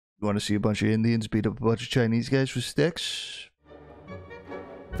You want to see a bunch of Indians beat up a bunch of Chinese guys with sticks?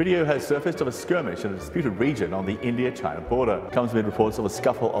 Video has surfaced of a skirmish in a disputed region on the India-China border. Comes amid reports of a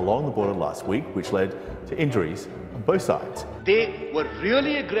scuffle along the border last week, which led to injuries on both sides. They were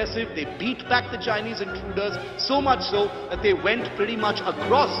really aggressive. They beat back the Chinese intruders, so much so that they went pretty much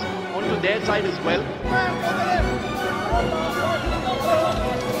across onto their side as well.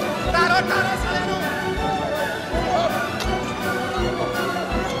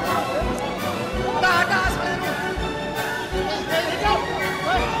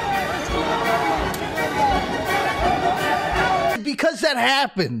 Because that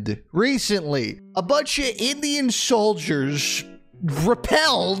happened recently. A bunch of Indian soldiers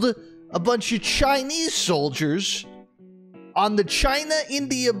repelled a bunch of Chinese soldiers on the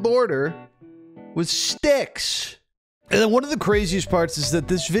China-India border with sticks. And then one of the craziest parts is that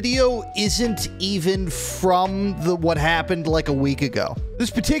this video isn't even from what happened like a week ago.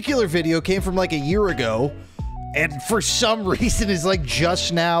 This particular video came from like a year ago, and for some reason is like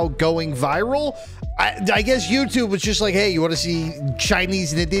just now going viral. I guess YouTube was just like, hey, you want to see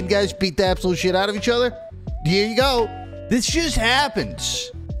Chinese and Indian guys beat the absolute shit out of each other? Here you go. This just happens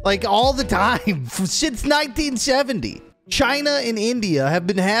like all the time since 1970. China and India have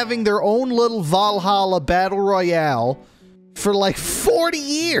been having their own little Valhalla battle royale for like 40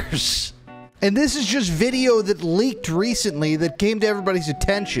 years. And this is just video that leaked recently that came to everybody's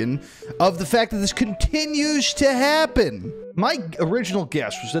attention of the fact that this continues to happen. My original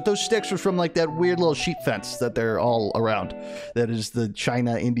guess was that those sticks were from like that weird little sheep fence that they're all around. That is the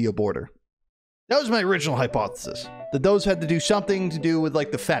China-India border. That was my original hypothesis. That those had to do something to do with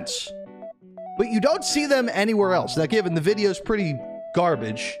like the fence. But you don't see them anywhere else. Now given the video's pretty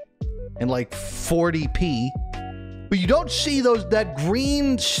garbage and like 40p. But you don't see that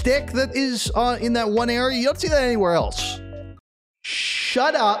green stick that is in that one area. You don't see that anywhere else.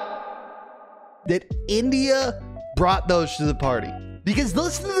 Shut up that India brought those to the party. Because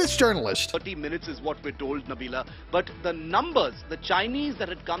listen to this journalist. 30 minutes is what we're told, Nabila. But the numbers, the Chinese that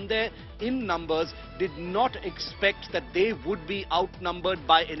had come there in numbers did not expect that they would be outnumbered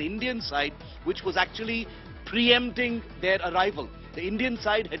by an Indian side, which was actually preempting their arrival. The Indian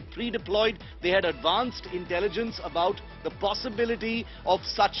side had pre-deployed, they had advanced intelligence about the possibility of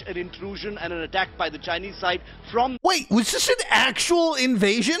such an intrusion and an attack by the Chinese side from... Wait, was this an actual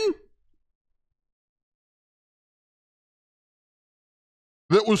invasion?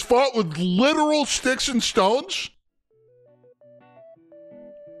 That was fought with literal sticks and stones?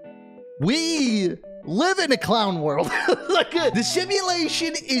 We live in a clown world. Look, the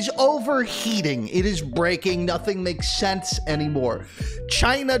simulation is overheating. It is breaking. Nothing makes sense anymore.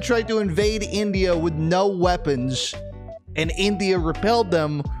 China tried to invade India with no weapons, and India repelled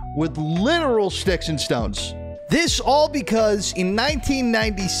them with literal sticks and stones. This all because in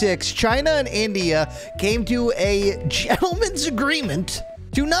 1996, China and India came to a gentleman's agreement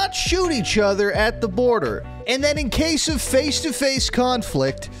to not shoot each other at the border. And then in case of face-to-face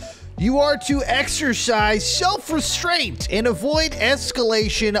conflict, you are to exercise self-restraint and avoid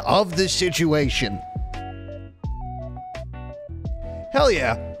escalation of the situation. Hell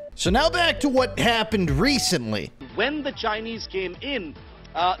yeah. So now back to what happened recently. When the Chinese came in,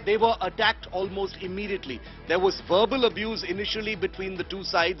 they were attacked almost immediately. There was verbal abuse initially between the two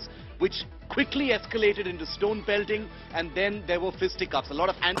sides, which quickly escalated into stone pelting, and then there were fisticuffs. A lot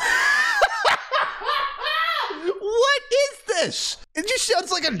of What is this? It just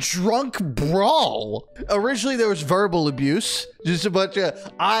sounds like a drunk brawl. Originally, there was verbal abuse. Just a bunch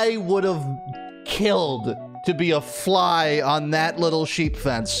of, I would have killed to be a fly on that little sheep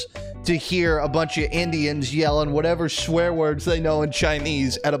fence to hear a bunch of Indians yelling whatever swear words they know in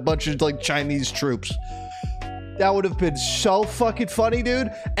Chinese at a bunch of like Chinese troops. That would have been so fucking funny, dude.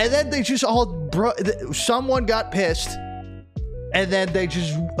 And then they just all, someone got pissed. And then they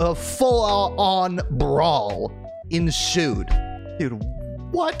just full-on brawl ensued. Dude,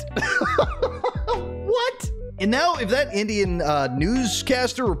 what? What? And now, if that Indian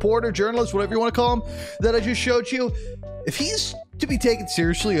newscaster, reporter, journalist, whatever you want to call him, that I just showed you, if he's to be taken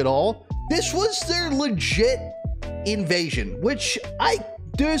seriously at all, this was their legit invasion, which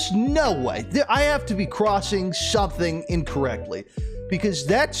there's no way. I have to be crossing something incorrectly, because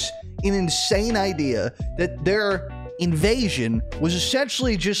that's an insane idea that their invasion was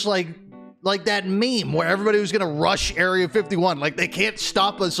essentially just like that meme where everybody was gonna rush Area 51, like they can't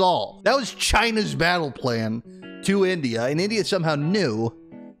stop us all. That was China's battle plan to India, and India somehow knew.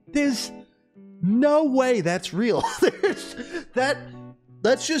 There's no way that's real.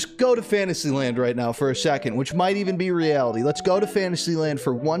 Let's just go to Fantasyland right now for a second, which might even be reality. Let's go to Fantasyland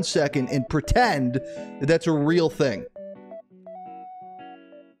for 1 second and pretend that that's a real thing.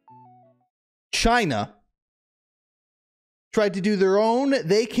 China tried to do their own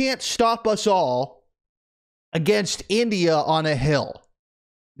 "they can't stop us all" against India on a hill.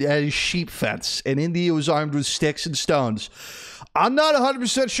 That is sheep fence. And India was armed with sticks and stones. I'm not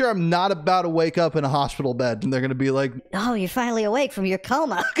 100% sure I'm not about to wake up in a hospital bed and they're going to be like, "Oh, you're finally awake from your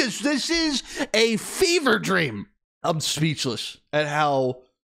coma." because this is a fever dream. I'm speechless at how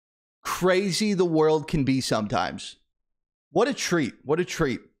crazy the world can be sometimes. What a treat. What a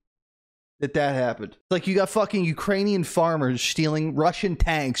treat that happened. Like, you got fucking Ukrainian farmers stealing Russian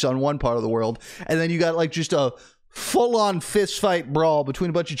tanks on one part of the world, and then you got like just a full-on fist fight brawl between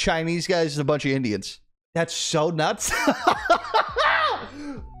a bunch of Chinese guys and a bunch of Indians. That's so nuts.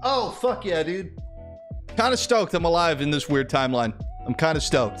 Oh, fuck yeah, dude. Kind of stoked I'm alive in this weird timeline. I'm kind of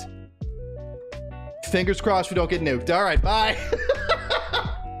stoked. Fingers crossed we don't get nuked. All right, bye.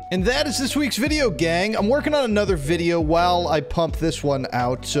 And that is this week's video, gang. I'm working on another video while I pump this one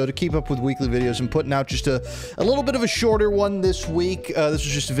out. So to keep up with weekly videos, I'm putting out just a little bit of a shorter one this week. This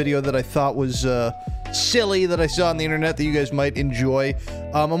was just a video that I thought was silly that I saw on the internet that you guys might enjoy.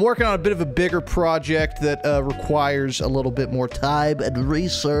 I'm working on a bit of a bigger project that requires a little bit more time and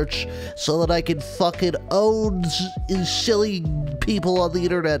research so that I can fucking own silly people on the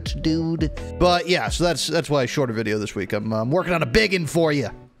internet, dude. But yeah, so that's why a shorter video this week. I'm working on a big one for you.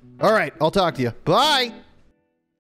 All right, I'll talk to you. Bye!